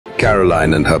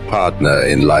Caroline and her partner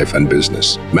in life and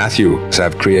business, Mathieu,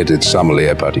 have created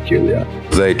sommelier particulier.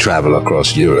 They travel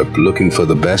across Europe looking for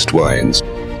the best wines.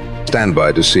 Stand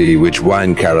by to see which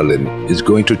wine Caroline is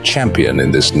going to champion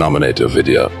in this nominator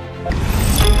video.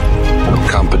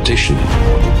 Competition,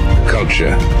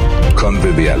 culture,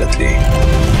 conviviality.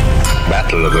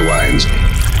 Battle of the wines.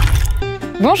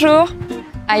 Bonjour,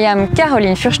 I am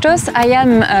𝗕𝗁𝗄𝗏 𝗪𝗏. I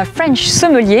am a French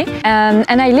sommelier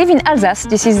and I live in Alsace.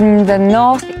 This is in the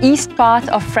northeast part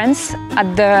of France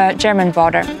at the German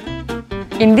border.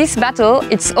 In this battle,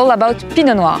 it's all about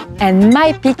Pinot Noir. And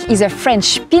my pick is a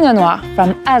French Pinot Noir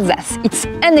from Alsace. It's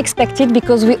unexpected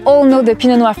because we all know the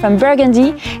Pinot Noir from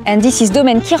Burgundy, and this is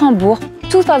Domaine Quirambourg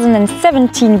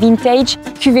 2017 vintage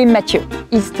Cuvée Mathieu.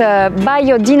 It's a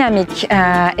biodynamic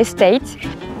estate.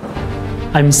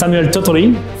 I'm Samuel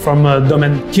Totoli from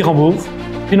Domaine Quirambourg.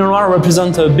 Pinot Noir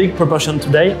represents a big proportion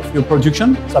today of your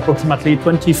production, it's approximately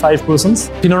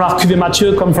 25%. Pinot Noir Cuvée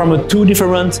Mathieu come from two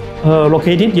different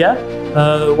located,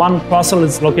 one parcel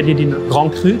is located in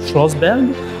Grand Cru,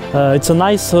 Schlossberg. It's a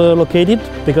nice located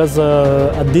because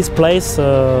at this place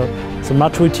the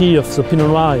maturity of the Pinot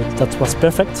Noir that was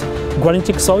perfect.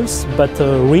 Granitic soils, but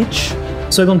rich.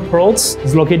 Second plot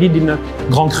is located in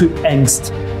Grand Cru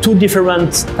Hengst. Two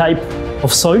different types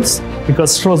of soils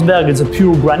because Schlossberg is a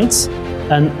pure granite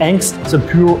and Hengst is a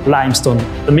pure limestone.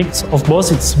 The mix of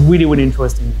both, it's really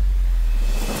interesting.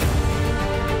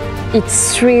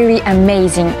 It's really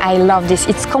amazing. I love this.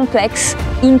 It's complex,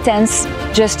 intense,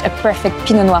 just a perfect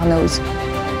Pinot Noir nose.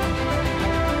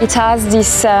 It has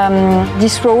this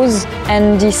rose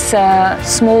and this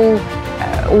small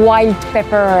wild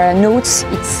pepper notes.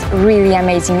 It's really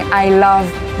amazing. I love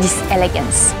this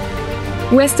elegance.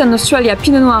 Western Australia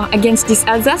Pinot Noir against this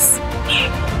Alsace.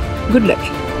 Good luck.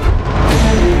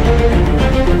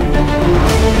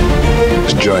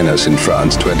 Join us in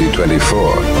France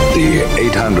 2024, the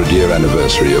 800-year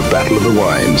anniversary of Battle of the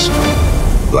Wines.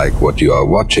 Like what you are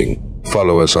watching,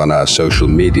 follow us on our social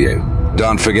media.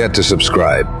 Don't forget to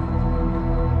subscribe.